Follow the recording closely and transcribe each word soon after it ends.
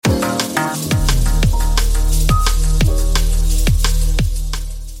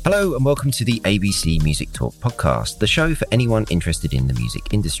Hello and welcome to the ABC Music Talk podcast, the show for anyone interested in the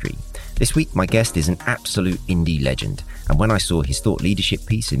music industry. This week, my guest is an absolute indie legend, and when I saw his thought leadership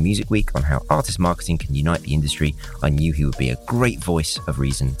piece in Music Week on how artist marketing can unite the industry, I knew he would be a great voice of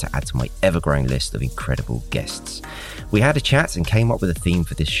reason to add to my ever-growing list of incredible guests. We had a chat and came up with a theme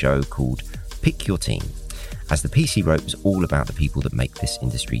for this show called Pick Your Team, as the piece he wrote was all about the people that make this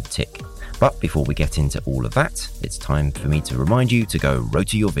industry tick. But before we get into all of that, it's time for me to remind you to go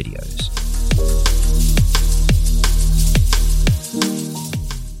rotor your videos.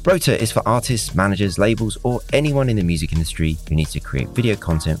 Rotor is for artists, managers, labels, or anyone in the music industry who needs to create video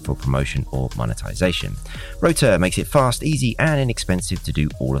content for promotion or monetization. Rotor makes it fast, easy, and inexpensive to do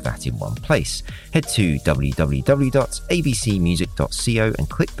all of that in one place. Head to www.abcmusic.co and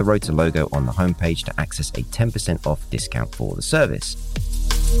click the Rotor logo on the homepage to access a 10% off discount for the service.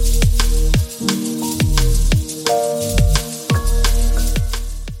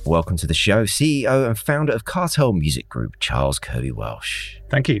 Welcome to the show, CEO and founder of Cartel Music Group, Charles Kirby-Welsh.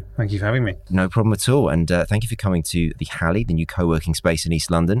 Thank you. Thank you for having me. No problem at all. And thank you for coming to the Halley, the new co-working space in East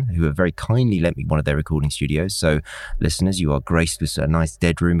London, who have very kindly lent me one of their recording studios. So listeners, you are graced with a nice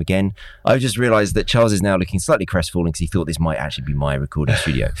dead room again. I've just realised that Charles is now looking slightly crestfallen because he thought this might actually be my recording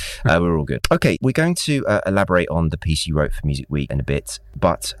studio. We're all good. Okay, we're going to elaborate on the piece you wrote for Music Week in a bit.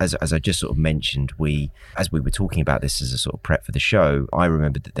 But as I just sort of mentioned, as we were talking about this as a sort of prep for the show, I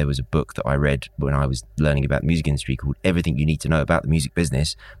remembered that there was a book that I read when I was learning about the music industry called Everything You Need to Know About the Music Business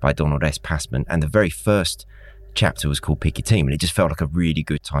by Donald S. Passman, and the very first chapter was called Pick Your Team, and it just felt like a really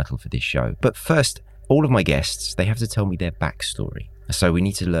good title for this show. But first, all of my guests, they have to tell me their backstory. So we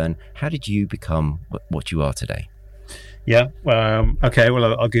need to learn, how did you become what you are today? Yeah, okay,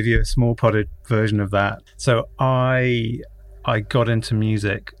 well, I'll give you a small potted version of that. So I got into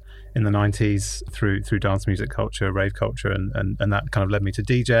music in the 90s through dance music culture, rave culture, and that kind of led me to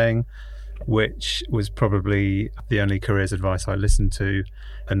DJing, which was probably the only careers advice I listened to,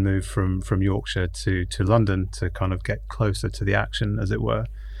 and moved from Yorkshire to London to kind of get closer to the action, as it were.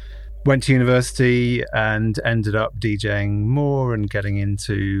 Went to university and ended up DJing more and getting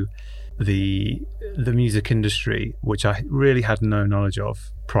into the music industry, which I really had no knowledge of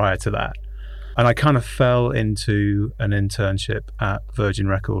prior to that. And I kind of fell into an internship at Virgin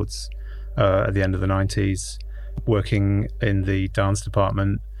Records at the end of the 90s, working in the dance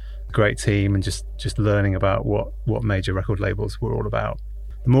department. Great team, and just learning about what major record labels were all about.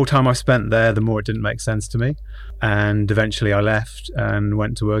 The more time I spent there, the more it didn't make sense to me. And eventually I left and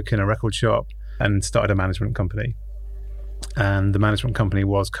went to work in a record shop and started a management company. And the management company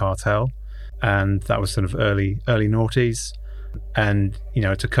was Cartel. And that was sort of early noughties. And,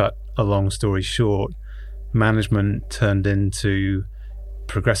 to cut a long story short, management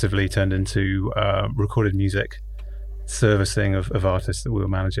progressively turned into recorded music servicing of artists that we were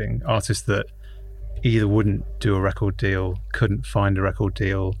managing, artists that either wouldn't do a record deal, couldn't find a record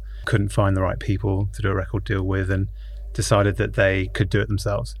deal, couldn't find the right people to do a record deal with, and decided that they could do it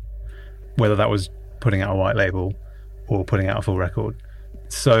themselves, whether that was putting out a white label or putting out a full record.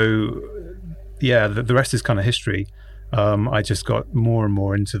 So yeah, the rest is kind of history. I just got more and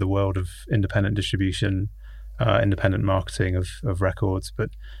more into the world of independent distribution, independent marketing of records,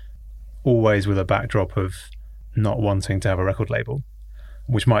 but always with a backdrop of not wanting to have a record label,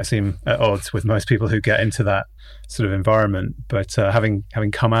 which might seem at odds with most people who get into that sort of environment. But having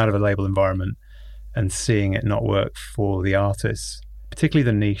come out of a label environment and seeing it not work for the artists, particularly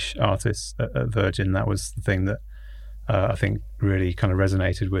the niche artists at Virgin, that was the thing that I think really kind of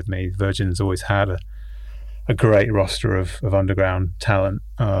resonated with me. Virgin's always had a great roster of underground talent,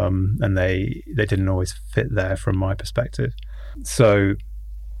 and they didn't always fit there from my perspective. So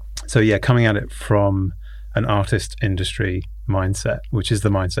yeah, coming at it from an artist industry mindset, which is the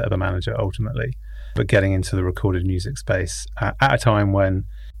mindset of a manager ultimately, but getting into the recorded music space at a time when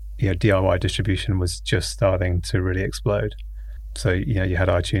DIY distribution was just starting to really explode. So you had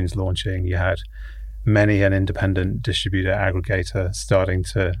iTunes launching, you had many an independent distributor aggregator starting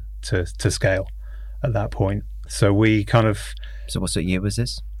to scale at that point. So we kind of... So what year was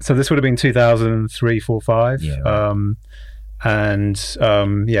this? So this would have been 2003, 4, 5. Yeah, right.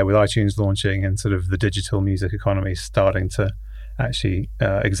 With iTunes launching and sort of the digital music economy starting to actually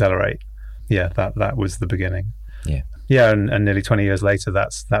accelerate, that was the beginning. And nearly 20 years later,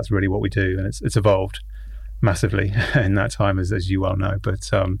 that's really what we do, and it's evolved massively in that time, as you well know. But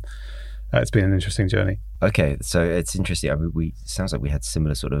it's been an interesting journey. Okay, so it's interesting. I mean, sounds like we had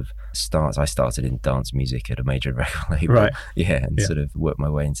similar sort of starts. I started in dance music at a major record label, Right? and sort of worked my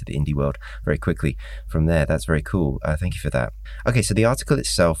way into the indie world very quickly from there. That's very cool. Thank you for that. Okay, so the article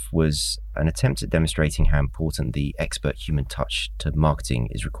itself was an attempt at demonstrating how important the expert human touch to marketing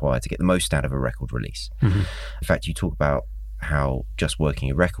is required to get the most out of a record release. Mm-hmm. In fact, you talk about how just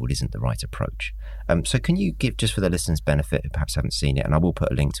working a record isn't the right approach. So can you give, just for the listeners' benefit who perhaps haven't seen it, and I will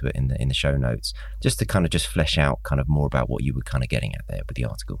put a link to it in the show notes, just to kind of just flesh out kind of more about what you were kind of getting at there with the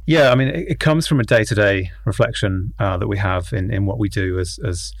article? Yeah, I mean, it comes from a day-to-day reflection that we have in what we do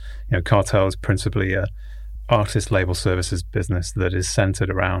as Cartel is principally a artist label services business that is centered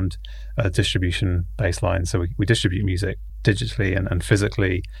around a distribution baseline. So we distribute music digitally and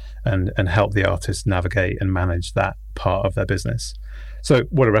physically and help the artists navigate and manage that part of their business. So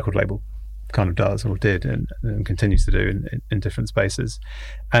what a record label kind of does or did and continues to do in different spaces.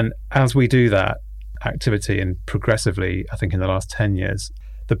 And as we do that activity, and progressively, I think in the last 10 years,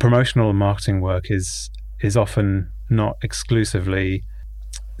 the promotional and marketing work is often not exclusively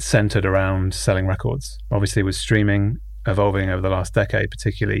centered around selling records. Obviously, with streaming evolving over the last decade,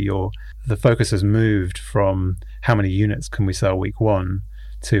 particularly, the focus has moved from how many units can we sell week one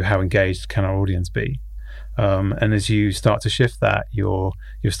to how engaged can our audience be. And as you start to shift that, you're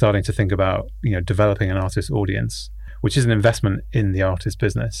starting to think about developing an artist audience, which is an investment in the artist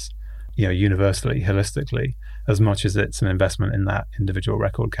business, universally, holistically, as much as it's an investment in that individual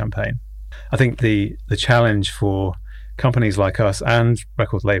record campaign. I think the challenge for companies like us and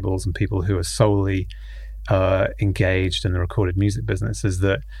record labels and people who are solely engaged in the recorded music business is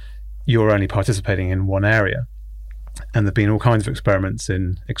that you're only participating in one area. And there've been all kinds of experiments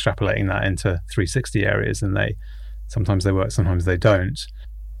in extrapolating that into 360 areas, and sometimes they work, sometimes they don't.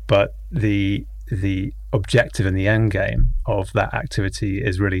 But the objective and the end game of that activity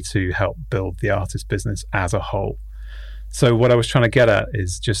is really to help build the artist business as a whole. So what I was trying to get at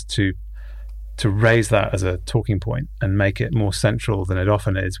is just to raise that as a talking point and make it more central than it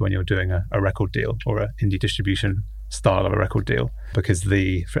often is when you're doing a record deal or an indie distribution style of a record deal, because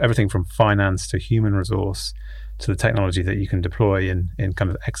for everything from finance to human resource to the technology that you can deploy in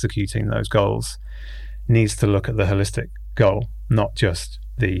kind of executing those goals needs to look at the holistic goal, not just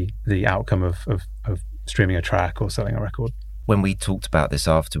the outcome of streaming a track or selling a record. When we talked about this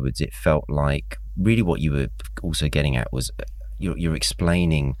afterwards, it felt like really what you were also getting at was you're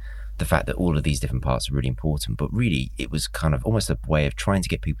explaining the fact that all of these different parts are really important, but really it was kind of almost a way of trying to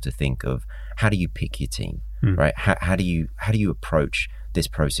get people to think of how do you pick your team, right? How do you approach this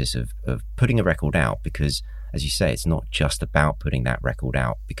process of putting a record out? Because as you say, it's not just about putting that record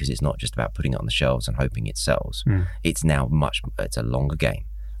out, because it's not just about putting it on the shelves and hoping it sells. It's now it's a longer game,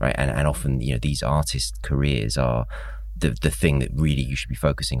 right? And often, these artist careers are the thing that really you should be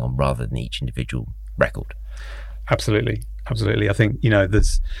focusing on rather than each individual record. Absolutely. I think,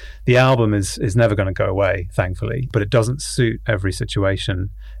 the album is never going to go away, thankfully, but it doesn't suit every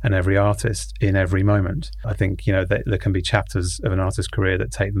situation and every artist in every moment. I think, there can be chapters of an artist's career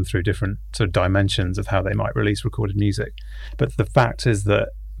that take them through different sort of dimensions of how they might release recorded music. But the fact is that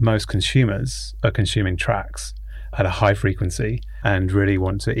most consumers are consuming tracks at a high frequency and really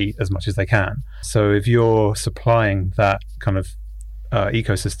want to eat as much as they can. So if you're supplying that kind of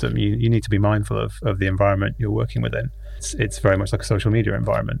ecosystem, you need to be mindful of the environment you're working within. It's very much like a social media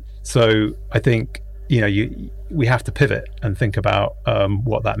environment. So I think we have to pivot and think about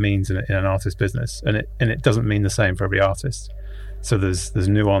what that means in an artist business, and it doesn't mean the same for every artist. So there's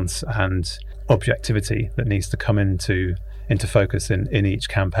nuance and objectivity that needs to come into focus in each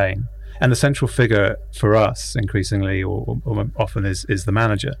campaign. And the central figure for us increasingly or often is the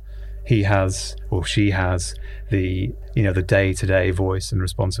manager. He has or she has the day-to-day voice and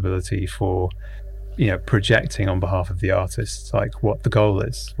responsibility for projecting on behalf of the artists, like what the goal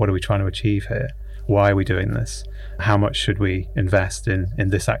is, what are we trying to achieve here, why are we doing this, how much should we invest in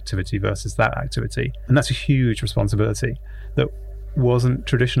this activity versus that activity. And that's a huge responsibility that wasn't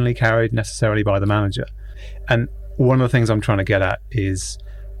traditionally carried necessarily by the manager. And one of the things I'm trying to get at is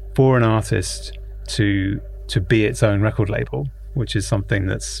for an artist to be its own record label, which is something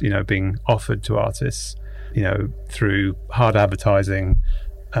that's being offered to artists through hard advertising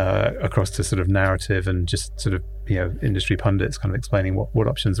across to sort of narrative and just sort of industry pundits kind of explaining what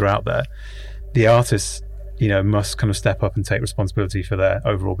options are out there. The artists must kind of step up and take responsibility for their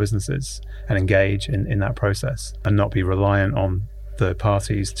overall businesses and engage in that process and not be reliant on third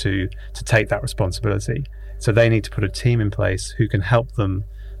parties to take that responsibility. So they need to put a team in place who can help them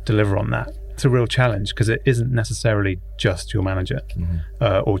deliver on that. It's a real challenge because it isn't necessarily just your manager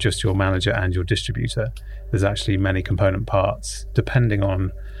or just your manager and your distributor. There's actually many component parts depending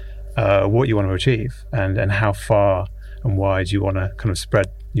on what you want to achieve, and how far and wide you want to kind of spread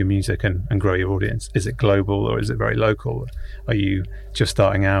your music and grow your audience. Is it global or is it very local? Are you just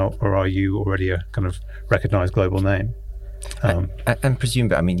starting out, or are you already a kind of recognized global name? And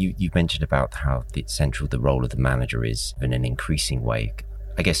presumably, I mean, you mentioned about how central the role of the manager is in an increasing way.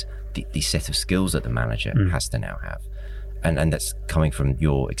 I guess the set of skills that the manager has to now have, and that's coming from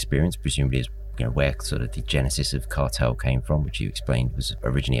your experience, presumably, is where sort of the genesis of Cartel came from, which you explained was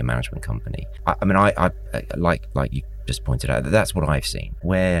originally a management company. I mean, I like you just pointed out, that's what I've seen,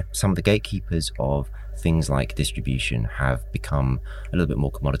 where some of the gatekeepers of things like distribution have become a little bit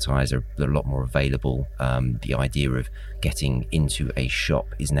more commoditized. They're a lot more available. The idea of getting into a shop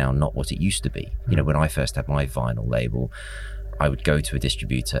is now not what it used to be. When I first had my vinyl label, I would go to a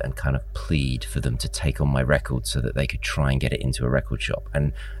distributor and kind of plead for them to take on my record so that they could try and get it into a record shop.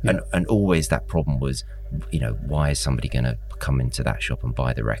 And always that problem was, why is somebody going to come into that shop and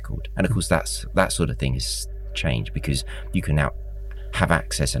buy the record? And of course, that sort of thing has changed, because you can now have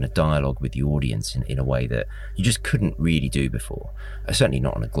access and a dialogue with the audience in a way that you just couldn't really do before. Certainly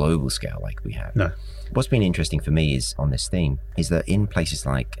not on a global scale like we have. No. What's been interesting for me is on this theme is that in places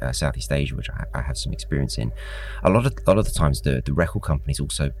like Southeast Asia, which I have some experience in, a lot of the times the record companies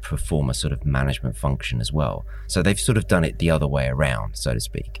also perform a sort of management function as well. So they've sort of done it the other way around, so to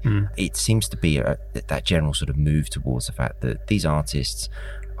speak. It seems to be that general sort of move towards the fact that these artists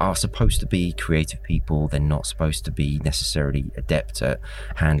are supposed to be creative people. They're not supposed to be necessarily adept at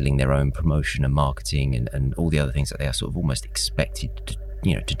handling their own promotion and marketing and all the other things that they are sort of almost expected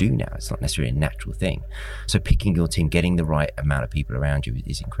to do now. It's not necessarily a natural thing. So picking your team, getting the right amount of people around you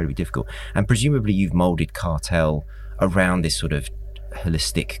is incredibly difficult. And presumably you've molded Cartel around this sort of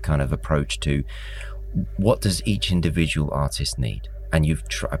holistic kind of approach to what does each individual artist need? And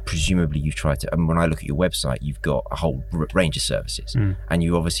presumably you've tried to, and when I look at your website, you've got a whole range of services, and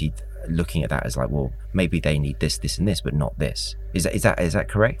you obviously looking at that as like, well, maybe they need this, this, and this, but not this. Is that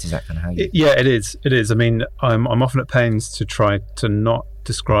correct? Is that kind of how you? Yeah, it is. It is. I mean, I'm often at pains to try to not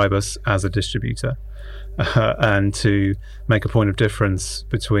describe us as a distributor, and to make a point of difference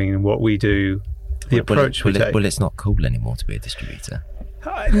between what we do, the approach we take. Well, it's not cool anymore to be a distributor.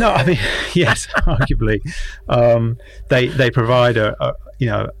 No, I mean, yes, arguably, they provide a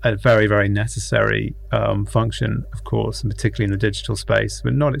very, very necessary function, of course, and particularly in the digital space,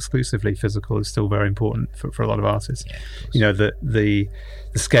 but not exclusively. Physical is still very important for a lot of artists. Yeah, the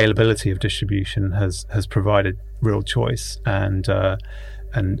scalability of distribution has provided real choice and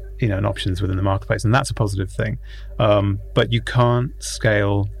options within the marketplace, and that's a positive thing. But you can't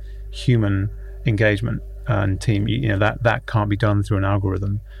scale human engagement and team, that can't be done through an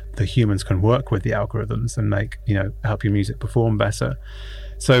algorithm. The humans can work with the algorithms and help your music perform better.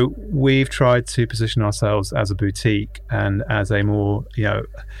 So we've tried to position ourselves as a boutique and as a more,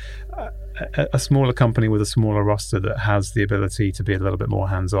 a smaller company with a smaller roster that has the ability to be a little bit more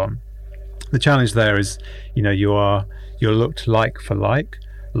hands-on. The challenge there is, you're looked like for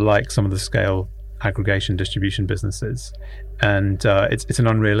like some of the scale aggregation distribution businesses, and it's an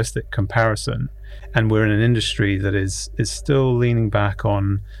unrealistic comparison. And we're in an industry that is still leaning back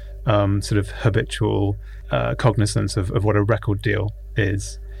on sort of habitual cognizance of what a record deal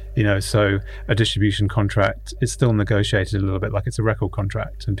is. So a distribution contract is still negotiated a little bit like it's a record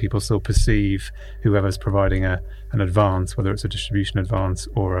contract, and people still perceive whoever's providing an advance, whether it's a distribution advance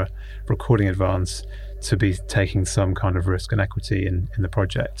or a recording advance, to be taking some kind of risk and equity in the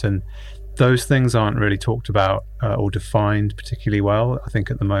project. And those things aren't really talked about or defined particularly well, I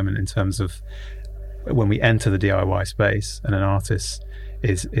think, at the moment, in terms of when we enter the DIY space and an artist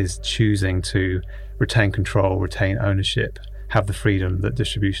is choosing to retain control, retain ownership, have the freedom that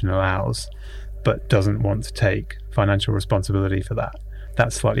distribution allows, but doesn't want to take financial responsibility for that.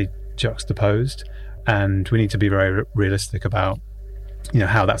 That's slightly juxtaposed, and we need to be very realistic about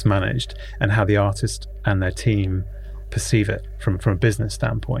how that's managed and how the artist and their team perceive it from a business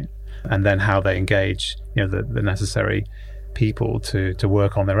standpoint, and then how they engage the necessary people to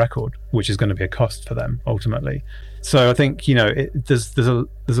work on their record, which is going to be a cost for them ultimately. So I think there's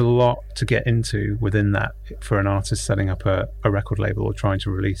a lot to get into within that for an artist setting up a record label or trying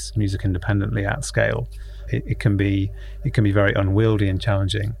to release music independently at scale. It can be very unwieldy and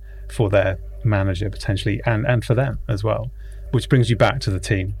challenging for their manager potentially, and for them as well, which brings you back to the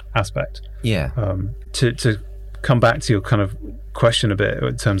team aspect. Yeah. To come back to your kind of question a bit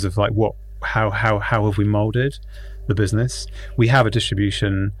in terms of like how have we molded the business? We have a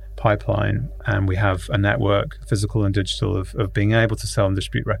distribution pipeline, and we have a network, physical and digital, of being able to sell and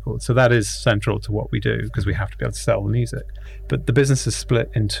distribute records. So that is central to what we do, because we have to be able to sell the music. But the business is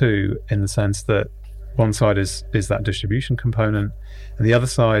split in two, in the sense that One side is that distribution component, and the other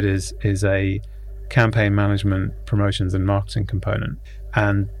side is a campaign management, promotions, and marketing component.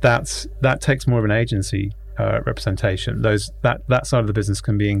 And that takes more of an agency representation. That side of the business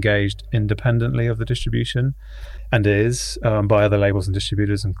can be engaged independently of the distribution, and is by other labels and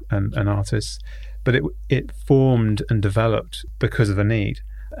distributors and artists. But it formed and developed because of a need,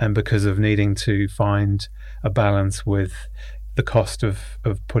 and because of needing to find a balance with the cost of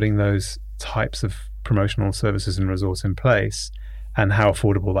putting those types of promotional services and resource in place, and how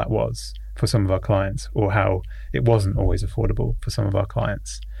affordable that was for some of our clients, or how it wasn't always affordable for some of our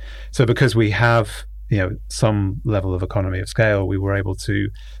clients. So because we have some level of economy of scale, we were able to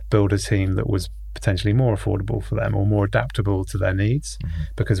build a team that was potentially more affordable for them, or more adaptable to their needs,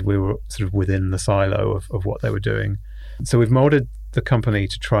 because we were sort of within the silo of what they were doing. So we've molded the company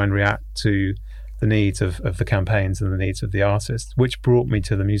to try and react to the needs of the campaigns and the needs of the artists, which brought me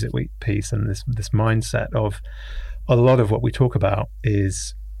to the Music Week piece and this mindset of a lot of what we talk about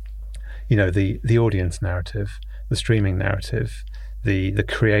is the audience narrative, the streaming narrative, the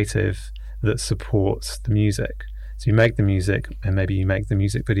creative that supports the music. So you make the music, and maybe you make the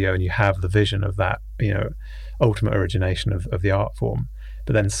music video, and you have the vision of that, ultimate origination of the art form.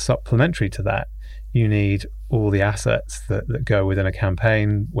 But then supplementary to that, you need all the assets that go within a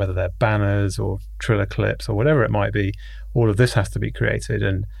campaign, whether they're banners or Triller clips or whatever it might be. All of this has to be created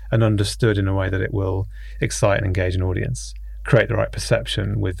and understood in a way that it will excite and engage an audience, create the right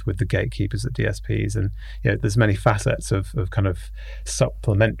perception with the gatekeepers at DSPs. And there's many facets of kind of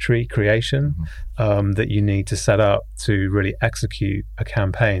supplementary creation that you need to set up to really execute a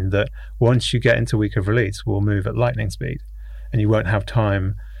campaign that, once you get into week of release, will move at lightning speed, and you won't have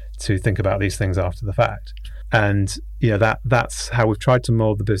time to think about these things after the fact. And that's how we've tried to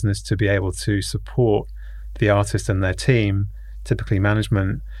mold the business to be able to support the artist and their team, typically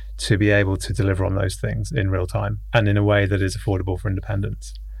management, to be able to deliver on those things in real time and in a way that is affordable for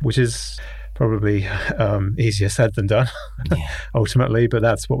independents, which is probably easier said than done ultimately, but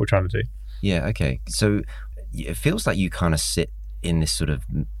that's what we're trying to do. Yeah, okay. So it feels like you kind of sit in this sort of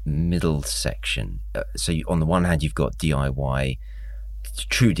middle section. So on the one hand, you've got DIY,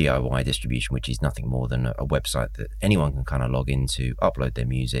 true DIY distribution, which is nothing more than a website that anyone can kind of log into, upload their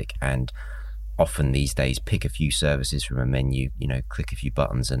music, and often these days pick a few services from a menu, click a few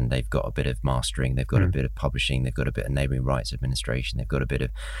buttons, and they've got a bit of mastering, they've got a bit of publishing, they've got a bit of naming rights administration, they've got a bit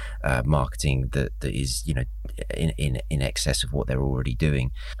of marketing that is in excess of what they're already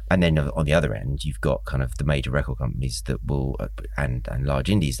doing. And then on the other end, you've got kind of the major record companies that will and large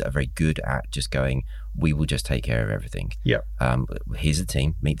indies that are very good at just going, we will just take care of everything. Here's the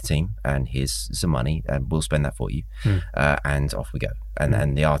team, meet the team, and here's some money, and we'll spend that for you, and off we go.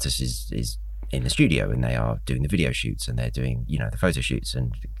 And the artist is in the studio, and they are doing the video shoots, and they're doing the photo shoots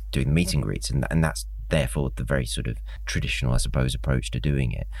and doing the meet and greets, and that's therefore the very sort of traditional, I suppose, approach to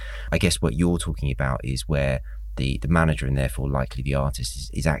doing it. I guess what you're talking about is where the manager, and therefore likely the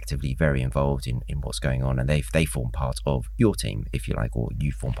artist, is actively very involved in what's going on, and they form part of your team, if you like, or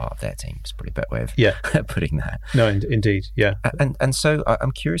you form part of their team. It's probably a better way of putting that. No, indeed, yeah. And so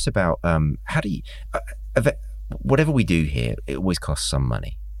I'm curious about how do you whatever we do here, it always costs some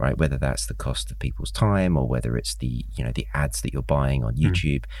money, right? Whether that's the cost of people's time, or whether it's the the ads that you're buying on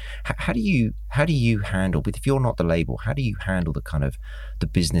YouTube. How do you handle, if you're not the label, how do you handle the kind of the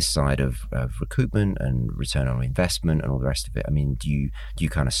business side of recoupment and return on investment and all the rest of it? I mean, do you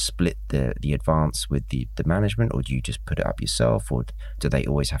kind of split the advance with the management, or do you just put it up yourself, or do they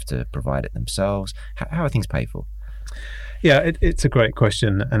always have to provide it themselves? How are things paid for? Yeah, it's a great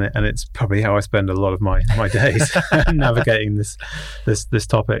question, and it's probably how I spend a lot of my days navigating this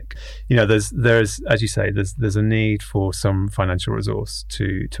topic. There's as you say, there's a need for some financial resource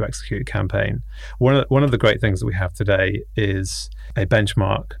to execute a campaign. One of the great things that we have today is a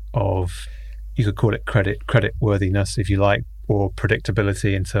benchmark of, you could call it credit worthiness, if you like, or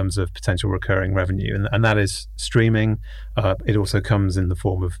predictability in terms of potential recurring revenue, and that is streaming. It also comes in the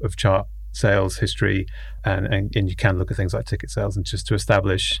form of chart sales history, and you can look at things like ticket sales, and just to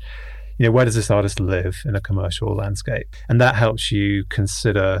establish where does this artist live in a commercial landscape, and that helps you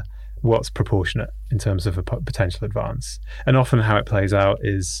consider what's proportionate in terms of a potential advance. And often how it plays out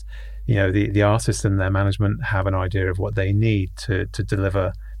is the artist and their management have an idea of what they need to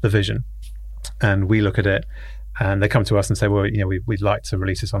deliver the vision, and we look at it, and they come to us and say, well, we'd like to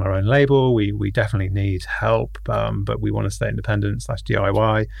release this on our own label. We definitely need help, but we want to stay independent /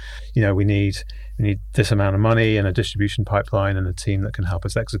 DIY. We need this amount of money and a distribution pipeline and a team that can help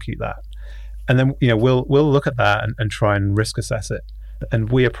us execute that. And then we'll look at that and try and risk assess it.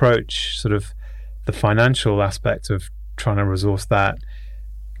 And we approach sort of the financial aspect of trying to resource that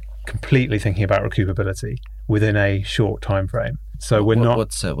completely thinking about recoupability within a short time frame. So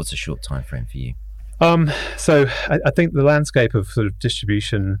what's a short time frame for you? So I think the landscape of sort of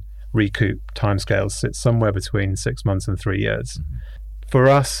distribution recoup timescales sits somewhere between 6 months and 3 years. Mm-hmm. For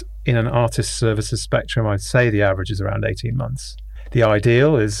us, in an artist services spectrum, I'd say the average is around 18 months. The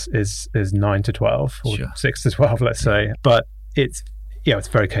ideal is 9 to 12 or 6 to 12, let's say. But it's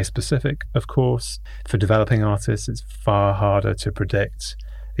very case specific, of course. For developing artists, it's far harder to predict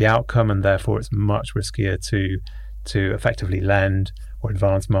the outcome, and therefore it's much riskier to effectively lend or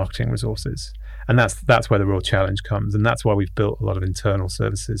advance marketing resources. And that's where the real challenge comes. And that's why we've built a lot of internal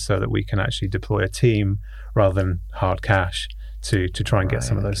services so that we can actually deploy a team rather than hard cash to try and get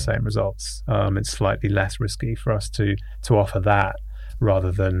some of those same results. It's slightly less risky for us to offer that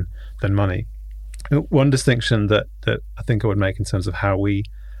rather than money. One distinction that I think I would make in terms of how we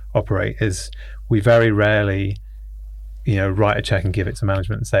operate is we very rarely, write a check and give it to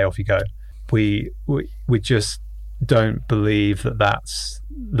management and say, off you go. We just don't believe that that's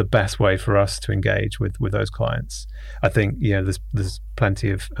the best way for us to engage with those clients. I think there's plenty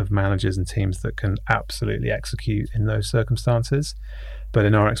of managers and teams that can absolutely execute in those circumstances, but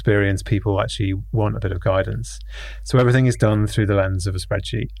in our experience, people actually want a bit of guidance. So everything is done through the lens of a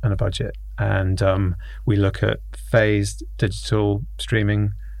spreadsheet and a budget, and we look at phased digital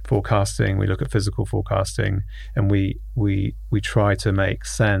streaming forecasting, we look at physical forecasting, and we try to make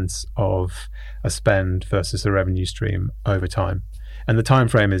sense of a spend versus a revenue stream over time. And the time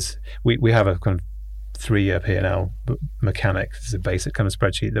frame is we have a kind of 3-year P&L mechanic. It's a basic kind of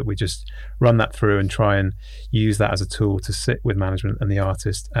spreadsheet that we just run that through and try and use that as a tool to sit with management and the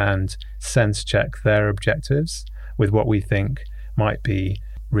artist and sense check their objectives with what we think might be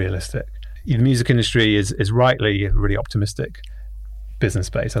realistic. The music industry is rightly a really optimistic business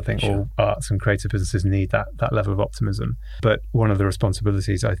space. I think all arts and creative businesses need that level of optimism. But one of the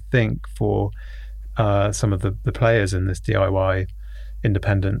responsibilities, I think, for some of the players in this DIY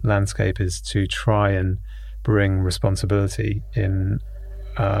independent landscape is to try and bring responsibility in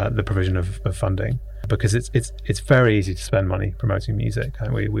the provision of funding, because it's very easy to spend money promoting music.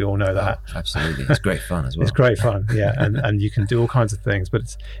 And we all know that. Absolutely. It's great fun as well. It's great fun, yeah. and you can do all kinds of things, but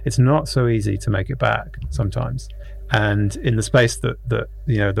it's not so easy to make it back sometimes. And in the space that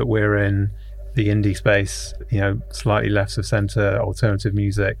we're in, the indie space, slightly left of center, alternative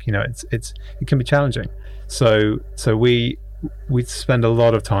music, it can be challenging. So we spend a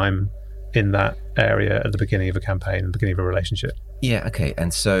lot of time in that area at the beginning of a campaign, the beginning of a relationship. Yeah, okay.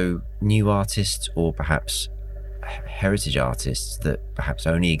 And so new artists, or perhaps heritage artists that perhaps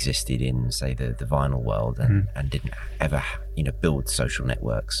only existed in, say, the vinyl world and didn't ever build social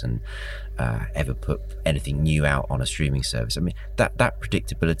networks and ever put anything new out on a streaming service. I mean, that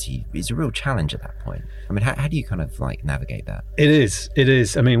predictability is a real challenge at that point. I mean, how do you kind of navigate that? It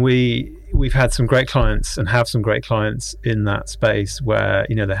is. I mean, we've had some great clients and have some great clients in that space where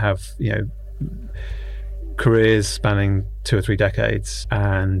they have careers spanning 2 or 3 decades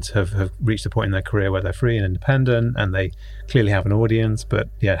and have reached a point in their career where they're free and independent, and they clearly have an audience, but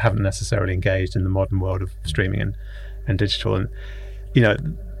haven't necessarily engaged in the modern world of streaming and digital. And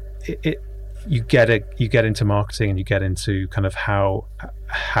you get into marketing, and you get into kind of how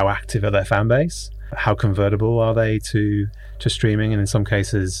active are their fan base, how convertible are they to streaming, and in some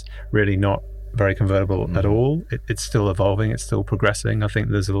cases really not very convertible at all. It's still evolving, it's still progressing. I think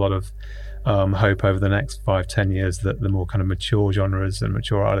there's a lot of hope over the next 5-10 years that the more kind of mature genres and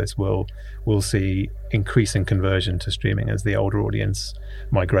mature artists will see increasing conversion to streaming as the older audience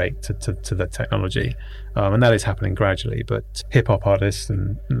migrate to the technology, and that is happening gradually. But hip-hop artists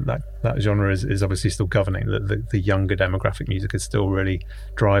and that genre is obviously still governing. The younger demographic music is still really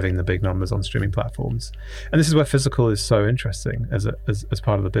driving the big numbers on streaming platforms, and this is where physical is so interesting as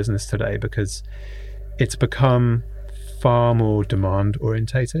part of the business today, because it's become far more demand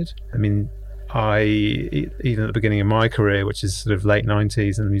orientated. I mean, even at the beginning of my career, which is sort of late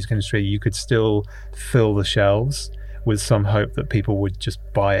 90s in the music industry, you could still fill the shelves with some hope that people would just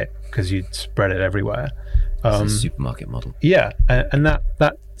buy it because you'd spread it everywhere. It's a supermarket model. Yeah, and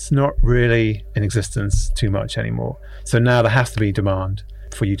that's not really in existence too much anymore. So now there has to be demand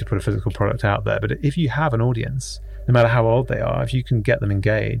for you to put a physical product out there. But if you have an audience, no matter how old they are, if you can get them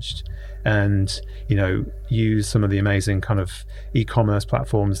engaged and use some of the amazing kind of e-commerce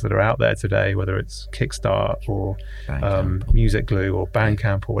platforms that are out there today, whether it's Kickstart or Music Glue or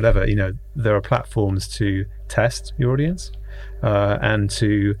Bandcamp or whatever, there are platforms to test your audience, and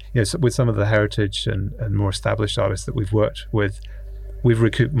to with some of the heritage and more established artists that we've worked with, we've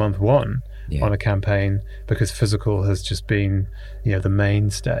recouped month 1 on a campaign because physical has just been the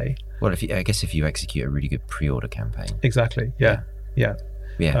mainstay. Well, if you execute a really good pre-order campaign. Exactly. Yeah.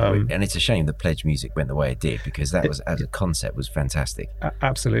 Yeah, and it's a shame that Pledge Music went the way it did, because that was, as a concept, was fantastic.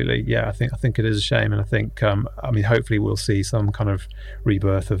 Absolutely, yeah. I think it is a shame, and I think hopefully we'll see some kind of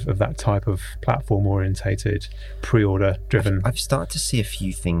rebirth of that type of platform orientated, pre-order driven. I've started to see a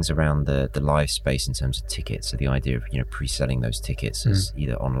few things around the live space in terms of tickets. So the idea of pre-selling those tickets as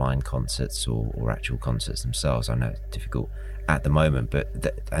either online concerts or actual concerts themselves. I know it's difficult at the moment,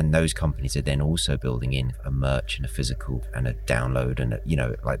 but and those companies are then also building in a merch and a physical and a download, and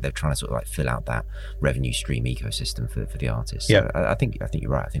like they're trying to sort of like fill out that revenue stream ecosystem for the artists. So I think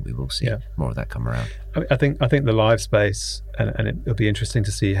you're right. I think we will see more of that come around. I think the live space, and it'll be interesting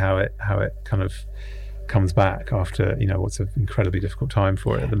to see how it kind of comes back after what's an incredibly difficult time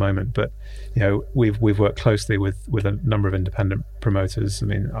for it at the moment. But we've worked closely with a number of independent promoters. I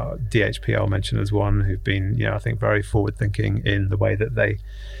mean, DHP I'll mention as one, who've been I think very forward thinking in the way that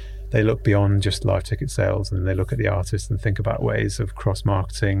they look beyond just live ticket sales, and they look at the artist and think about ways of cross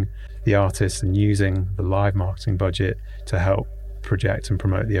marketing the artist and using the live marketing budget to help project and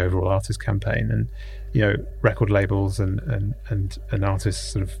promote the overall artist campaign. And record labels and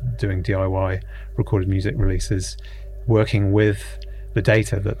artists sort of doing DIY recorded music releases, working with the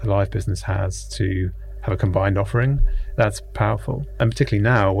data that the live business has to have a combined offering. That's powerful, and particularly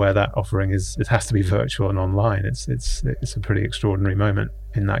now where that offering it has to be virtual and online. It's a pretty extraordinary moment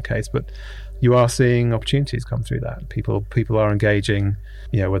in that case. But you are seeing opportunities come through that. People are engaging.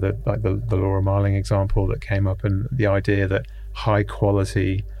 Whether like the Laura Marling example that came up, and the idea that high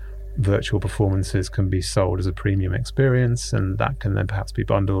quality virtual performances can be sold as a premium experience, and that can then perhaps be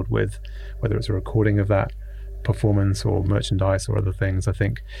bundled with whether it's a recording of that performance or merchandise or other things. I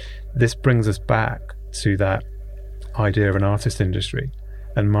think this brings us back to that idea of an artist industry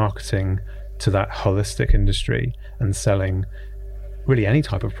and marketing to that holistic industry, and selling really any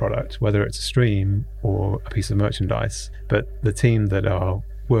type of product, whether it's a stream or a piece of merchandise. But the team that are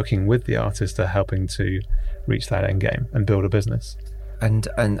working with the artist are helping to reach that end game and build a business. And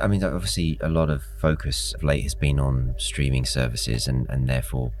I mean, obviously a lot of focus of late has been on streaming services and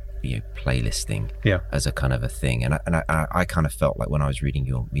therefore playlisting as a kind of a thing. And I kind of felt like when I was reading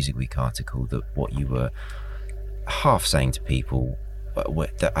your Music Week article that what you were half saying to people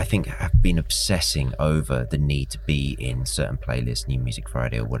that I think have been obsessing over the need to be in certain playlists, New Music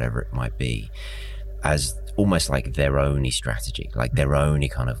Friday or whatever it might be, as almost like their only strategy, like their only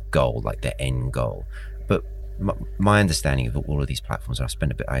kind of goal, like their end goal. But my understanding of all of these platforms,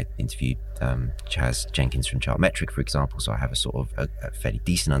 I interviewed Chaz Jenkins from Chartmetric, for example, so I have a sort of a fairly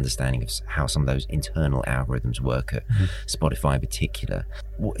decent understanding of how some of those internal algorithms work at Spotify in particular.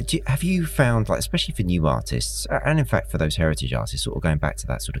 Have you found, like, especially for new artists, and in fact for those heritage artists, sort of going back to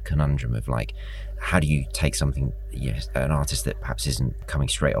that sort of conundrum of like, how do you take something, an artist that perhaps isn't coming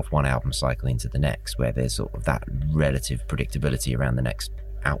straight off one album cycle into the next, where there's sort of that relative predictability around the next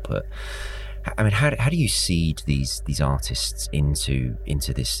output? I mean, how do you seed these artists into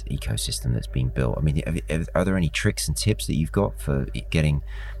this ecosystem that's being built? I mean, are there any tricks and tips that you've got for getting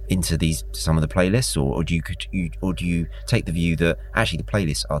into some of the playlists, or do you take the view that actually the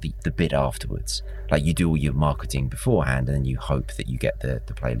playlists are the bit afterwards? Like, you do all your marketing beforehand, and then you hope that you get the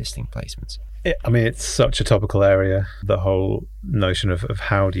playlisting placements. It's such a topical area, the whole notion of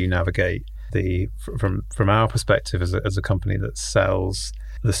how do you navigate from our perspective as a company that sells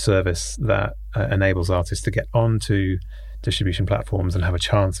the service that enables artists to get onto distribution platforms and have a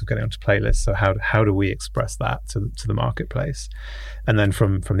chance of getting onto playlists. So how do we express that to the marketplace? And then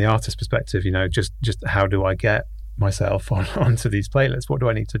from the artist perspective, just how do I get myself onto these playlists? What do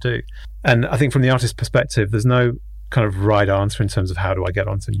I need to do? And I think from the artist perspective, there's no kind of right answer in terms of how do I get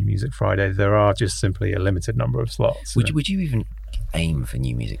onto New Music Friday. There are just simply a limited number of slots. Would you even aim for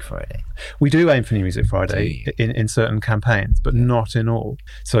New Music Friday? We do aim for New Music Friday in certain campaigns, but not in all.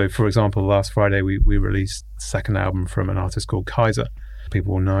 So, for example, last Friday we released the second album from an artist called Kaiser.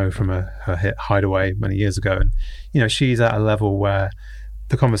 People will know from her hit Hideaway many years ago. And, she's at a level where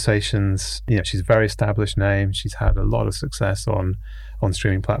the conversations, she's a very established name. She's had a lot of success on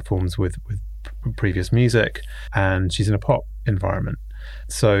streaming platforms with previous music, and she's in a pop environment.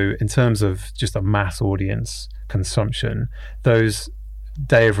 So in terms of just a mass audience consumption, those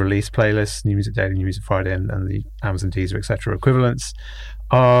day of release playlists, New Music Daily, New Music Friday, and the Amazon Deezer, etc. equivalents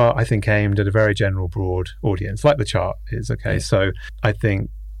are, I think, aimed at a very general, broad audience, like the chart is. Okay, so I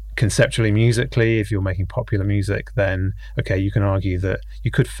think conceptually, musically, if you're making popular music, then okay, you can argue that you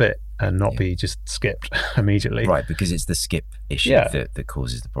could fit and not be just skipped immediately. Right, because it's the skip issue that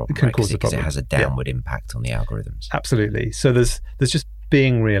causes the problem. It can cause the problem. Because it has a downward impact on the algorithms. Absolutely. So there's just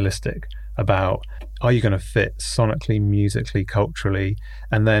being realistic about, are you going to fit sonically, musically, culturally,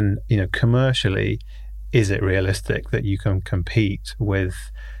 and then commercially, is it realistic that you can compete with,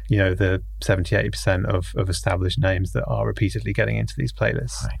 the 70-80% of established names that are repeatedly getting into these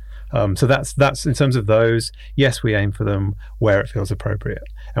playlists? Right. So that's in terms of those. Yes, we aim for them where it feels appropriate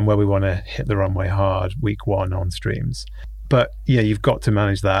and where we want to hit the runway hard week one on streams. But you've got to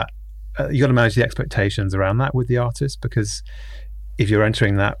manage that. You've got to manage the expectations around that with the artist, because if you're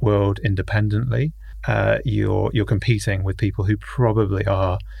entering that world independently, you're competing with people who probably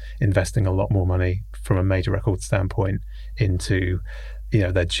are investing a lot more money from a major record standpoint into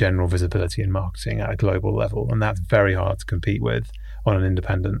their general visibility and marketing at a global level, and that's very hard to compete with on an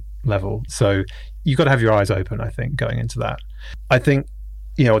independent level. So you've got to have your eyes open, I think, going into that. I think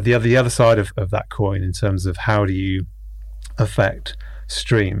the other side of that coin, in terms of how do you affect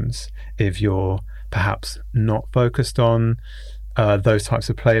streams if you're perhaps not focused on those types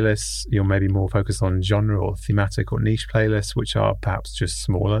of playlists, you're maybe more focused on genre or thematic or niche playlists, which are perhaps just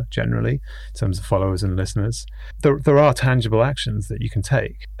smaller generally in terms of followers and listeners. There are tangible actions that you can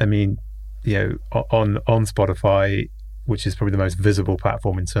take. I mean, on Spotify, which is probably the most visible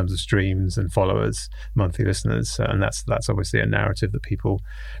platform in terms of streams and followers, monthly listeners, and that's obviously a narrative that people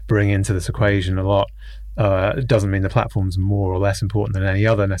bring into this equation a lot. It doesn't mean the platform's more or less important than any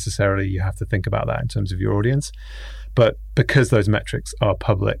other necessarily. You have to think about that in terms of your audience. But because those metrics are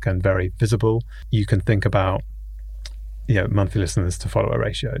public and very visible, you can think about monthly listeners to follower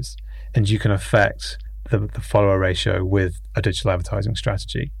ratios, and you can affect the follower ratio with a digital advertising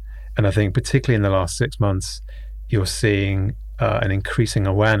strategy. And I think particularly in the last 6 months, you're seeing an increasing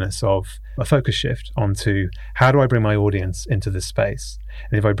awareness of a focus shift onto how do I bring my audience into this space?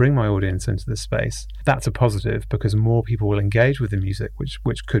 And if I bring my audience into this space, that's a positive, because more people will engage with the music,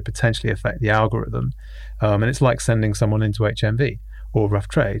 which could potentially affect the algorithm. And it's like sending someone into HMV or Rough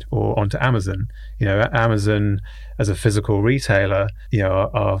Trade or onto Amazon. Amazon as a physical retailer,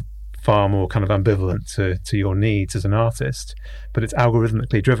 are far more kind of ambivalent to your needs as an artist, but it's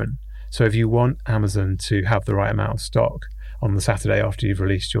algorithmically driven. So if you want Amazon to have the right amount of stock on the Saturday after you've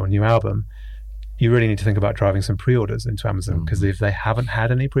released your new album, you really need to think about driving some pre-orders into Amazon, because if they haven't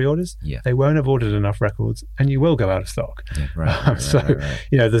had any pre-orders, they won't have ordered enough records and you will go out of stock. Yeah, right.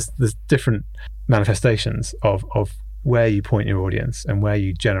 There's different manifestations of where you point your audience and where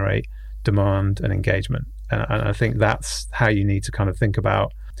you generate demand and engagement. And I think that's how you need to kind of think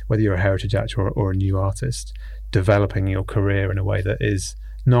about whether you're a heritage act or a new artist, developing your career in a way that is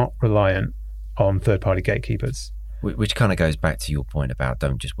not reliant on third-party gatekeepers. Which kind of goes back to your point about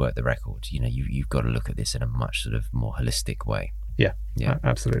don't just work the record. You've got to look at this in a much sort of more holistic way. Yeah,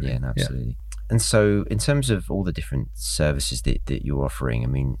 absolutely. Yeah, absolutely. And so in terms of all the different services that you're offering, I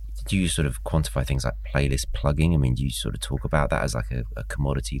mean, do you sort of quantify things like playlist plugging? I mean, do you sort of talk about that as like a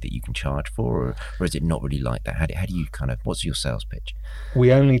commodity that you can charge for, or is it not really like that? How do you kind of, what's your sales pitch?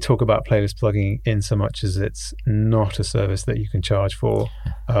 We only talk about playlist plugging in so much as it's not a service that you can charge for,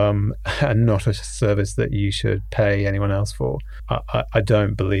 and not a service that you should pay anyone else for. I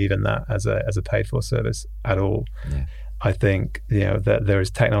don't believe in that as a paid for service at all. Yeah. I think that there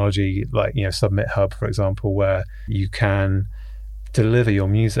is technology like Submit Hub, for example, where you can deliver your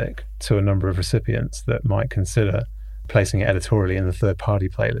music to a number of recipients that might consider placing it editorially in the third-party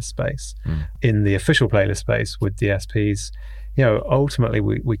playlist space. In the official playlist space with DSPs, ultimately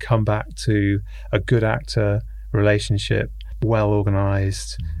we come back to a good actor relationship, well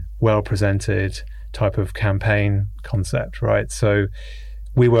organized, well presented type of campaign concept, right? So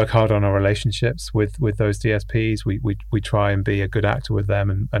we work hard on our relationships with those DSPs. We try and be a good actor with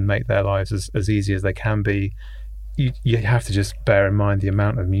them and make their lives as easy as they can be. You have to just bear in mind the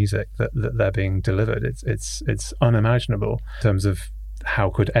amount of music that they're being delivered. It's unimaginable in terms of how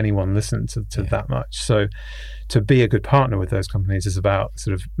could anyone listen to that much. So to be a good partner with those companies is about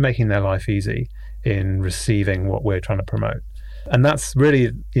sort of making their life easy in receiving what we're trying to promote. And that's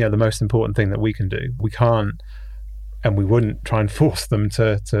really the most important thing that we can do. We can't, and we wouldn't try and force them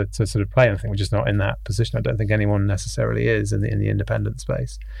to sort of play anything. We're just not in that position. I don't think anyone necessarily is in the independent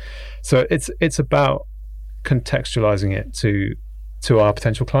space. So it's about contextualizing it to our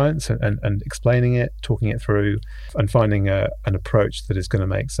potential clients and explaining it, talking it through, and finding an approach that is going to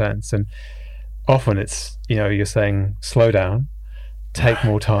make sense. And often it's you're saying slow down, take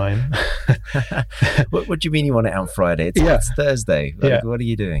more time. What do you mean you want it out on Friday? It's Thursday. What are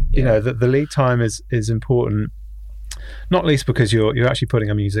you doing? The lead time is important, not least because you're actually putting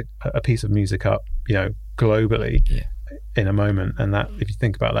a piece of music up globally in a moment, and that, if you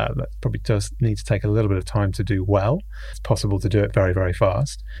think about that probably does need to take a little bit of time to do well. It's possible to do it very, very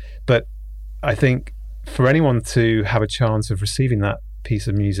fast, but I think for anyone to have a chance of receiving that piece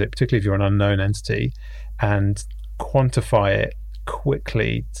of music, particularly if you're an unknown entity, and quantify it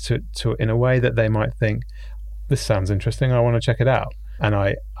quickly to in a way that they might think, this sounds interesting, I want to check it out. And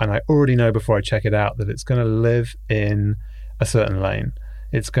I already know before I check it out that it's going to live in a certain lane.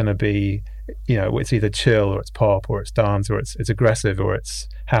 It's going to be, it's either chill or it's pop or it's dance or it's aggressive or it's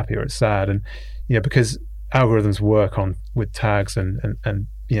happy or it's sad. And, because algorithms work with tags and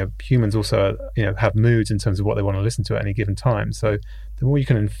humans also, have moods in terms of what they want to listen to at any given time. So the more you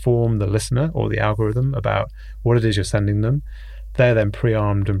can inform the listener or the algorithm about what it is you're sending them, they're then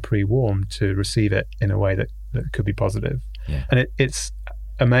pre-armed and pre-warmed to receive it in a way that could be positive. Yeah. And it's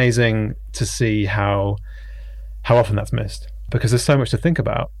amazing to see how often that's missed, because there's so much to think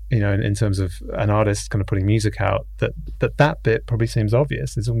about, in terms of an artist kind of putting music out, that bit probably seems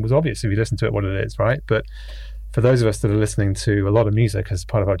obvious. It's almost obvious if you listen to it what it is, right? But for those of us that are listening to a lot of music as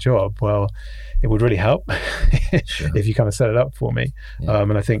part of our job, well, it would really help Sure. if you kind of set it up for me. Yeah.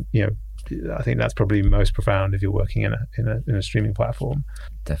 And I think that's probably most profound if you're working in a streaming platform.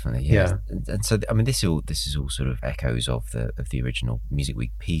 Definitely, yeah. And so, I mean, this is all sort of echoes of the original Music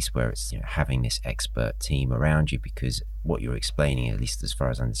Week piece, where it's having this expert team around you, because what you're explaining, at least as far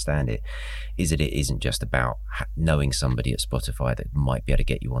as I understand it, is that it isn't just about knowing somebody at Spotify that might be able to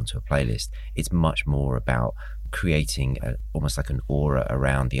get you onto a playlist. It's much more about creating almost like an aura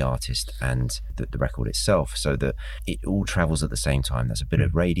around the artist and the record itself, so that it all travels at the same time. That's a bit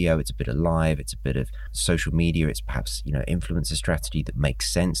of radio, it's a bit of live, it's a bit of social media, it's perhaps influencer strategy that makes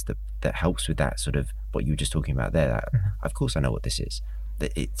sense, that helps with that sort of what you were just talking about there. Of course I know what this is,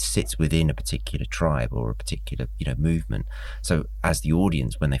 that it sits within a particular tribe or a particular movement. So as the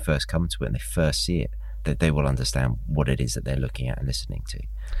audience, when they first come to it and they first see it, that they will understand what it is that they're looking at and listening to.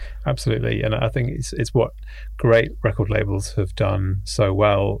 Absolutely. And I think it's what great record labels have done so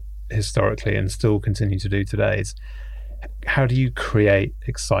well historically and still continue to do today, is how do you create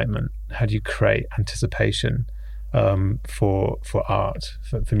excitement? How do you create anticipation for art,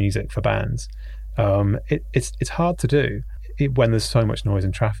 for music, for bands? It's hard to do when there's so much noise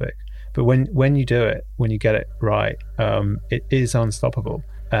and traffic. But when you do it, when you get it right, it is unstoppable.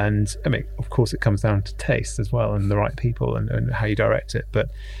 And I mean, of course, it comes down to taste as well, and the right people, and how you direct it.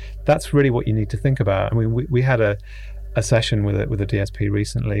 But that's really what you need to think about. I mean, we had a session with a DSP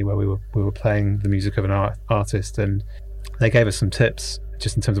recently where we were playing the music of an artist, and they gave us some tips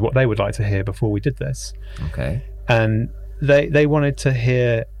just in terms of what they would like to hear before we did this. Okay. And they wanted to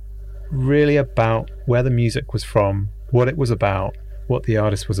hear really about where the music was from, what it was about, what the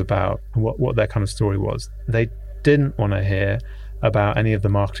artist was about, and what their kind of story was. They didn't want to hear about any of the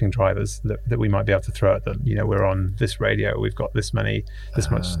marketing drivers that we might be able to throw at them. We're on this radio, we've got this much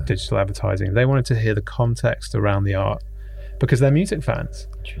digital advertising. They wanted to hear the context around the art, because they're music fans.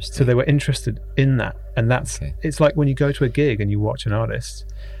 Interesting. So they were interested in that. And that's, Okay. It's like when you go to a gig and you watch an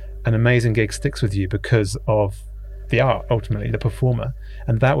artist, an amazing gig sticks with you because of the art, ultimately, the performer.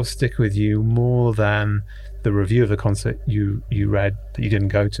 And that will stick with you more than the review of the concert you read that you didn't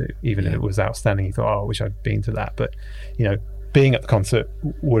go to, even if it was outstanding. You thought, I wish I'd been to that. But, being at the concert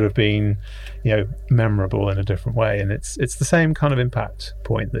would have been, memorable in a different way. And it's the same kind of impact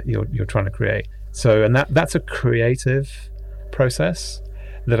point that you're trying to create. So, and that's a creative process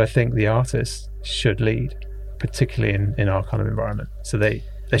that I think the artists should lead, particularly in our kind of environment. So they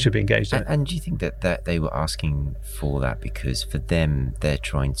should be engaged in it. And do you think that they were asking for that because for them, they're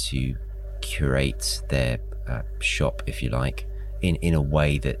trying to curate their shop, if you like, in a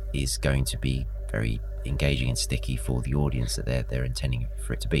way that is going to be very engaging and sticky for the audience that they're intending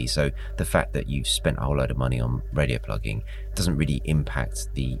for it to be? So the fact that you've spent a whole load of money on radio plugging doesn't really impact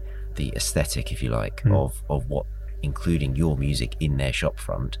the aesthetic, if you like, of what including your music in their shop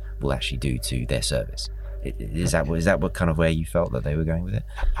front will actually do to their service. Is that what kind of where you felt that they were going with it?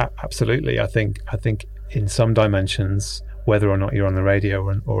 Absolutely. I think in some dimensions, whether or not you're on the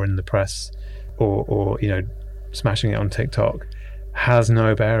radio or in the press or smashing it on TikTok, has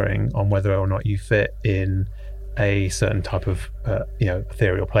no bearing on whether or not you fit in a certain type of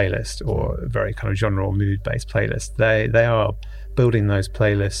ethereal playlist or a very kind of genre or mood-based playlist. They are building those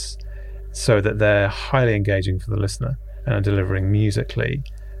playlists so that they're highly engaging for the listener and are delivering musically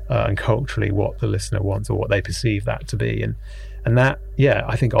and culturally what the listener wants or what they perceive that to be. And that,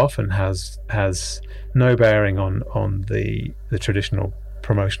 I think often has no bearing on the traditional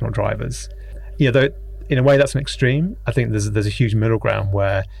promotional drivers. Though in a way that's an extreme. I think there's a huge middle ground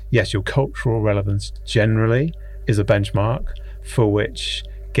where, yes, your cultural relevance generally is a benchmark for which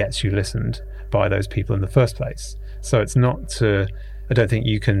gets you listened by those people in the first place. So it's not I don't think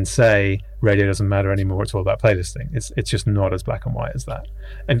you can say radio doesn't matter anymore, it's all about playlisting. It's just not as black and white as that.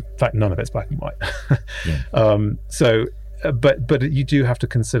 In fact, none of it's black and white. But you do have to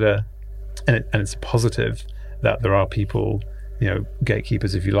consider, and it's positive that there are people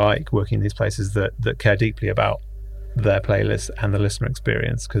gatekeepers, if you like, working in these places that care deeply about their playlist and the listener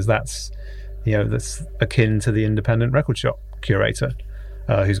experience, because that's akin to the independent record shop curator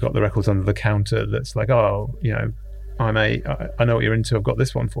who's got the records under the counter that's like, oh, I know what you're into, I've got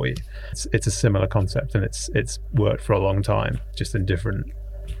this one for you. It's a similar concept, and it's worked for a long time, just in different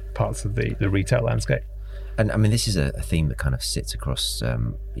parts of the retail landscape. And I mean, this is a theme that kind of sits across,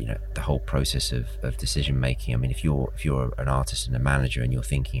 the whole process of decision making. I mean, if you're an artist and a manager, and you're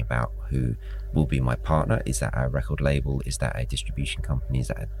thinking about who will be my partner, is that a record label? Is that a distribution company? Is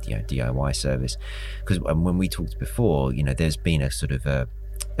that a DIY service? Because when we talked before, there's been a sort of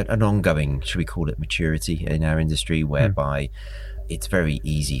an ongoing, should we call it, maturity in our industry, whereby it's very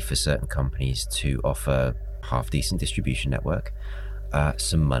easy for certain companies to offer half decent distribution network,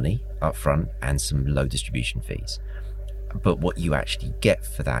 some money up front, and some low distribution fees. But what you actually get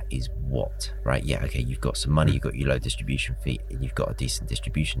for that is what, right? Yeah, okay, you've got some money, you've got your low distribution fee, and you've got a decent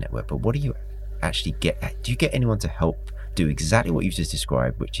distribution network. But what do you actually get? Do you get anyone to help do exactly what you've just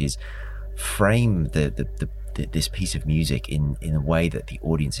described, which is frame this piece of music in a way that the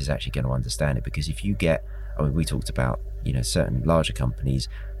audience is actually going to understand it? Because if you get, we talked about certain larger companies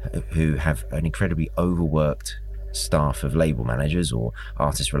who have an incredibly overworked staff of label managers or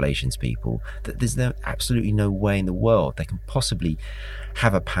artist relations people, that there's absolutely no way in the world they can possibly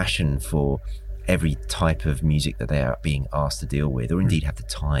have a passion for every type of music that they are being asked to deal with, or indeed have the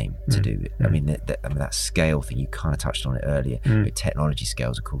time to do it. I mean, that scale thing, you kind of touched on it earlier. Technology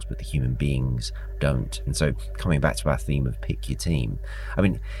scales, of course, but the human beings don't. And so, coming back to our theme of pick your team, I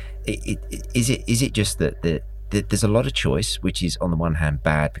mean, is it just that there's a lot of choice, which is on the one hand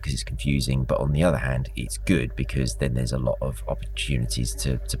bad because it's confusing, but on the other hand it's good because then there's a lot of opportunities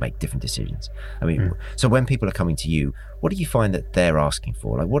to make different decisions. I mean, so when people are coming to you, what do you find that they're asking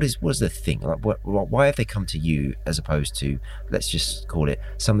for? Like, what is the thing? Like, why have they come to you as opposed to, let's just call it,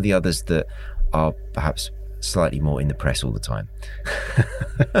 some of the others that are perhaps slightly more in the press all the time?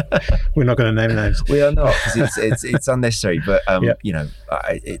 We're not going to name names. We are not, because it's unnecessary, but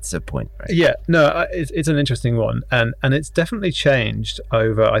it's a point, right? Yeah, no, it's an interesting one, and it's definitely changed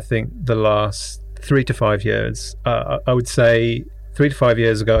over, I think, the last 3 to 5 years. I would say 3 to 5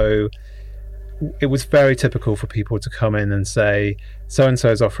 years ago, it was very typical for people to come in and say, so and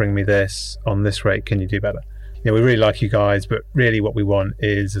so is offering me this on this rate, can you do better? We really like you guys, but really what we want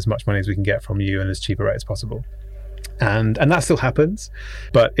is as much money as we can get from you and as cheap a rate as possible. And that still happens,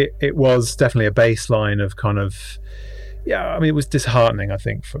 but it was definitely a baseline of kind of, it was disheartening, I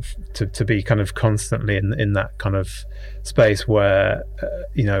think, to be kind of constantly in that kind of space where,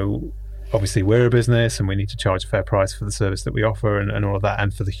 obviously we're a business and we need to charge a fair price for the service that we offer and all of that,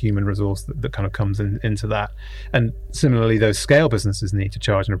 and for the human resource that kind of comes into that. And similarly, those scale businesses need to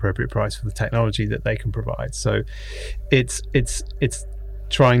charge an appropriate price for the technology that they can provide. So it's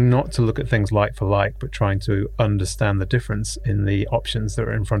trying not to look at things like for like, but trying to understand the difference in the options that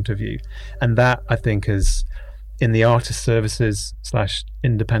are in front of you. And that, I think, is in the artist services /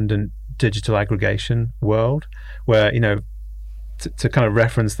 independent digital aggregation world, where, to kind of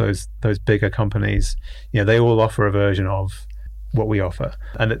reference those bigger companies, they all offer a version of what we offer,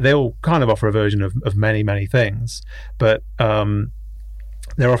 and they all kind of offer a version of many, many things, but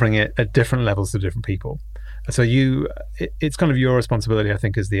they're offering it at different levels to different people. So it's kind of your responsibility, I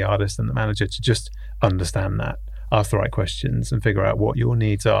think, as the artist and the manager, to just understand that, ask the right questions, and figure out what your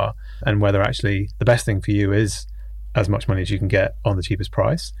needs are, and whether actually the best thing for you is as much money as you can get on the cheapest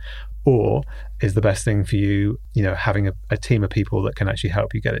price, or is the best thing for you, having a team of people that can actually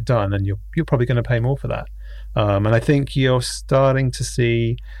help you get it done, and you're probably going to pay more for that. And I think you're starting to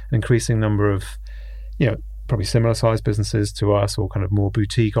see an increasing number of, probably similar sized businesses to us, or kind of more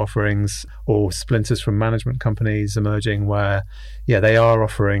boutique offerings, or splinters from management companies emerging where, they are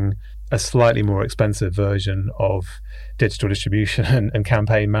offering a slightly more expensive version of digital distribution and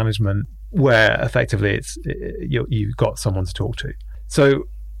campaign management, where effectively you've got someone to talk to. So,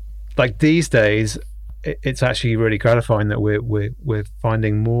 like, these days, it's actually really gratifying that we're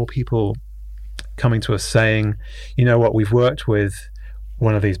finding more people coming to us saying, what, we've worked with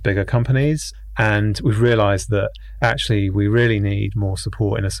one of these bigger companies, and we've realized that actually we really need more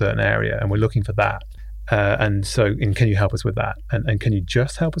support in a certain area, and we're looking for that. And can you help us with that? And can you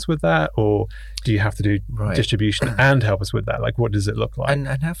just help us with that? Or do you have to do distribution and help us with that? Like, what does it look like? And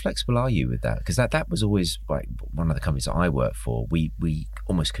how flexible are you with that? Because that was always, like, one of the companies that I worked for. We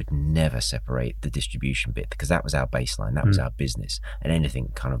almost could never separate the distribution bit, because that was our baseline, that was our business, and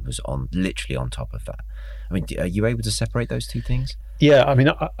anything kind of was literally on top of that. I mean, are you able to separate those two things? Yeah, I mean,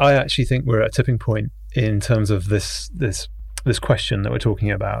 I actually think we're at a tipping point in terms of this question that we're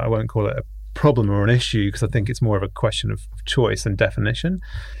talking about. I won't call it problem or an issue, because I think it's more of a question of choice and definition.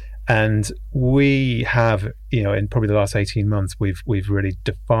 And we have, in probably the last 18 months, we've really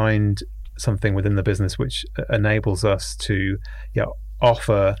defined something within the business which enables us to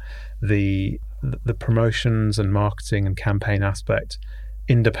offer the promotions and marketing and campaign aspect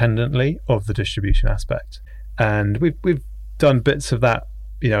independently of the distribution aspect. And we've done bits of that,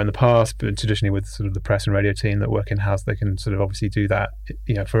 in the past, but traditionally with sort of the press and radio team that work in-house, they can sort of obviously do that,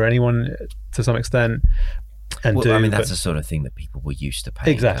 for anyone to some extent. And that's the sort of thing that people were used to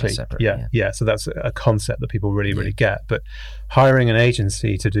paying. Exactly. Separately. Yeah. So that's a concept that people really get. But hiring an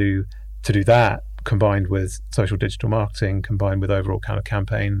agency to do that, combined with social digital marketing, combined with overall kind of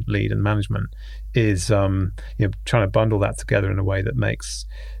campaign lead and management, is trying to bundle that together in a way that makes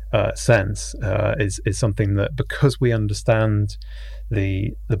sense. Is something that, because we understand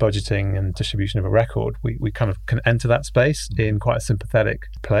the budgeting and distribution of a record, we kind of can enter that space in quite a sympathetic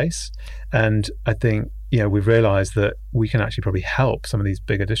place. And I think we've realized that we can actually probably help some of these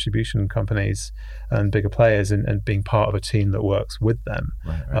bigger distribution companies and bigger players in being part of a team that works with them,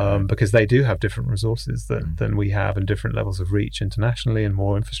 right. Because they do have different resources than we have, and different levels of reach internationally, and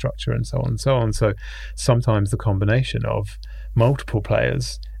more infrastructure, and so on and so on. So sometimes the combination of multiple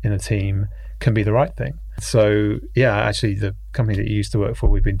players in a team can be the right thing. So actually the company that you used to work for,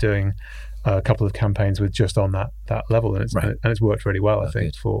 we've been doing a couple of campaigns with just on that level, and it's worked really well, I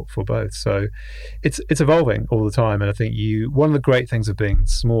think, for both. So it's evolving all the time, and I think one of the great things of being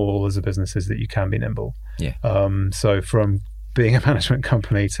small as a business is that you can be nimble. So from being a management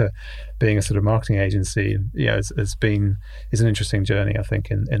company to being a sort of marketing agency, is an interesting journey, I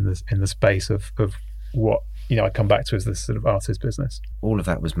think, in the space of what I come back to as this sort of artist business. All of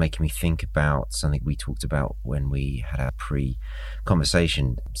that was making me think about something we talked about when we had our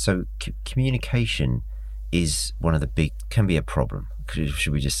pre-conversation. So communication is can be a problem.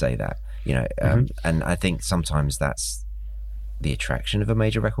 Should we just say that? And I think sometimes that's the attraction of a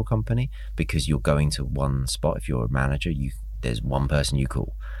major record company, because you're going to one spot. If you're a manager, there's one person you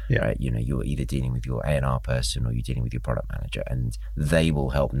call. Right? You're either dealing with your A&R person, or you're dealing with your product manager, and they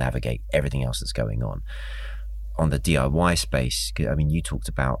will help navigate everything else that's going on. On the DIY space, you talked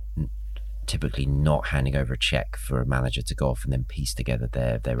about typically not handing over a check for a manager to go off and then piece together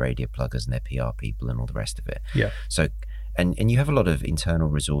their radio pluggers and their PR people and all the rest of it. So, and you have a lot of internal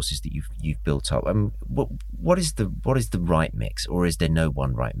resources that you've built up. What is the right mix, or is there no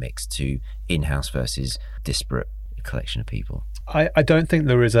one right mix to in-house versus disparate collection of people? I don't think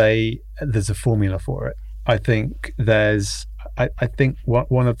there's a formula for it. I think I think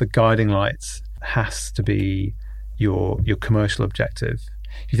one of the guiding lights has to be your commercial objective.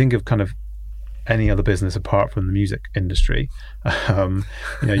 If you think of kind of any other business apart from the music industry,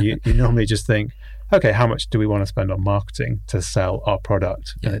 you normally just think, okay, how much do we want to spend on marketing to sell our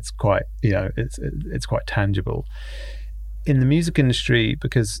product? And it's quite it's quite tangible. In the music industry,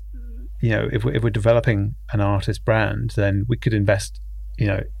 because if we're developing an artist brand, then we could invest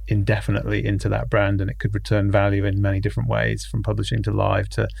indefinitely into that brand, and it could return value in many different ways, from publishing to live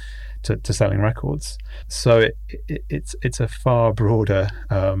to selling records. So it's a far broader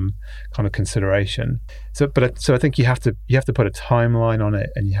kind of consideration. So I think you have to put a timeline on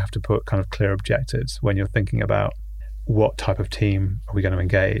it, and you have to put kind of clear objectives when you're thinking about what type of team are we going to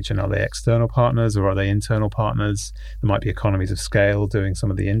engage, and are they external partners or are they internal partners? There might be economies of scale doing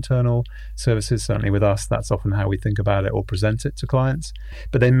some of the internal services. Certainly with us, that's often how we think about it or present it to clients.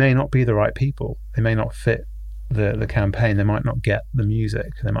 But they may not be the right people. They may not fit the campaign. They might not get the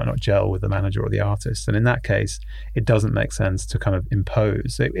music. They might not gel with the manager or the artist. And in that case, it doesn't make sense to kind of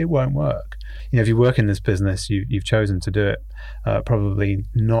impose. It won't work. If you work in this business, you've chosen to do it probably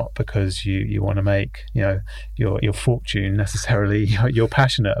not because you want to make your fortune necessarily. You're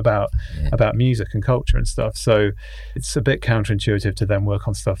passionate about music and culture and stuff. So it's a bit counterintuitive to then work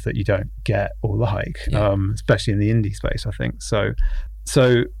on stuff that you don't get or like, especially in the indie space, I think. So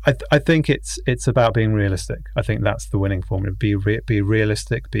I think it's about being realistic. I think that's the winning formula. Be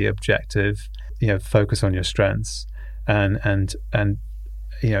realistic, be objective, focus on your strengths, and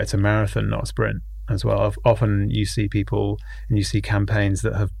it's a marathon, not a sprint as well. Often you see people and you see campaigns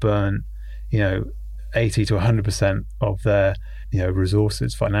that have burnt 80 to 100% of their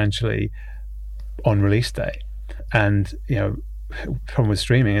resources financially on release day. And problem with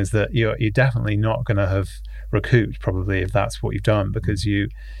streaming is that you're definitely not going to have recouped, probably, if that's what you've done, because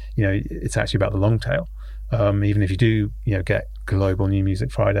it's actually about the long tail. Even if you do get global New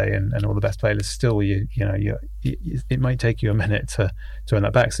Music Friday and all the best playlists, still it might take you a minute to earn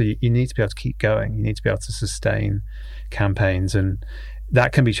that back. So you need to be able to keep going. You need to be able to sustain campaigns, and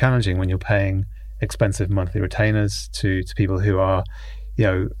that can be challenging when you're paying expensive monthly retainers to people who are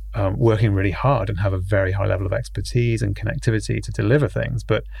working really hard and have a very high level of expertise and connectivity to deliver things,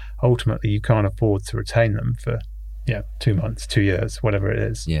 but ultimately you can't afford to retain them for 2 months, 2 years, whatever it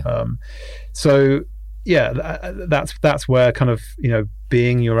is. That's where kind of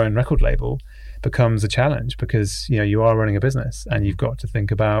being your own record label becomes a challenge, because you are running a business and you've got to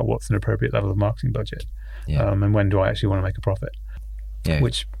think about what's an appropriate level of marketing budget, and when do I actually want to make a profit,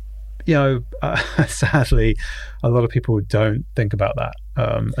 which sadly a lot of people don't think about that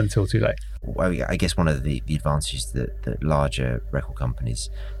until too late. Well, I guess one of the advantages that larger record companies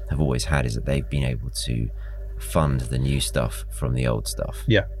have always had is that they've been able to fund the new stuff from the old stuff.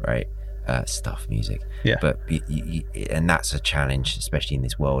 Right. Music. But and that's a challenge, especially in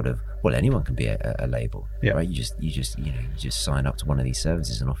this world of, well, anyone can be a label, right? You just sign up to one of these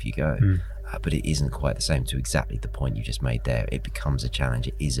services and off you go. But it isn't quite the same. To exactly the point you just made there, it becomes a challenge.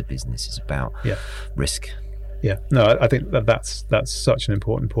 It is a business. It's about risk. No, I think that's such an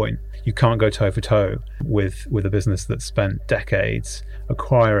important point. You can't go toe for toe with a business that spent decades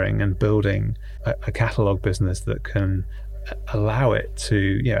acquiring and building a catalog business that can allow it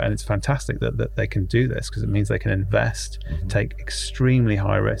to, and it's fantastic that they can do this, because it means they can invest, take extremely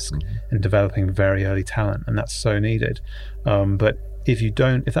high risk in developing very early talent, and that's so needed. But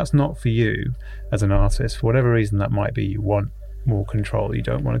if that's not for you as an artist, for whatever reason that might be, you want more control, you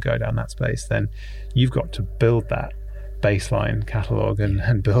don't want to go down that space, then you've got to build that baseline catalog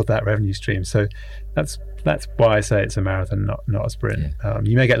and build that revenue stream. So that's why I say it's a marathon, not a sprint.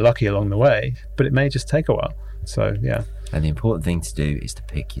 You may get lucky along the way, but it may just take a while. So and the important thing to do is to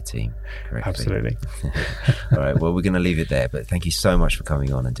pick your team correctly. Absolutely. All right, well, we're going to leave it there, but thank you so much for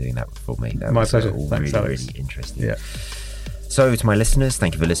coming on and doing that for me. That My pleasure. All Thanks, really, Alex. really interesting. So to my listeners,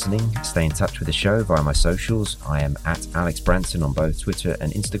 thank you for listening. Stay in touch with the show via my socials. I am at Alex Branson on both Twitter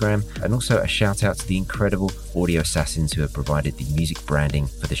and Instagram. And also a shout out to the incredible audio assassins who have provided the music branding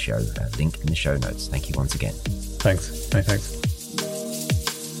for the show. Link in the show notes. Thank you once again. Thanks.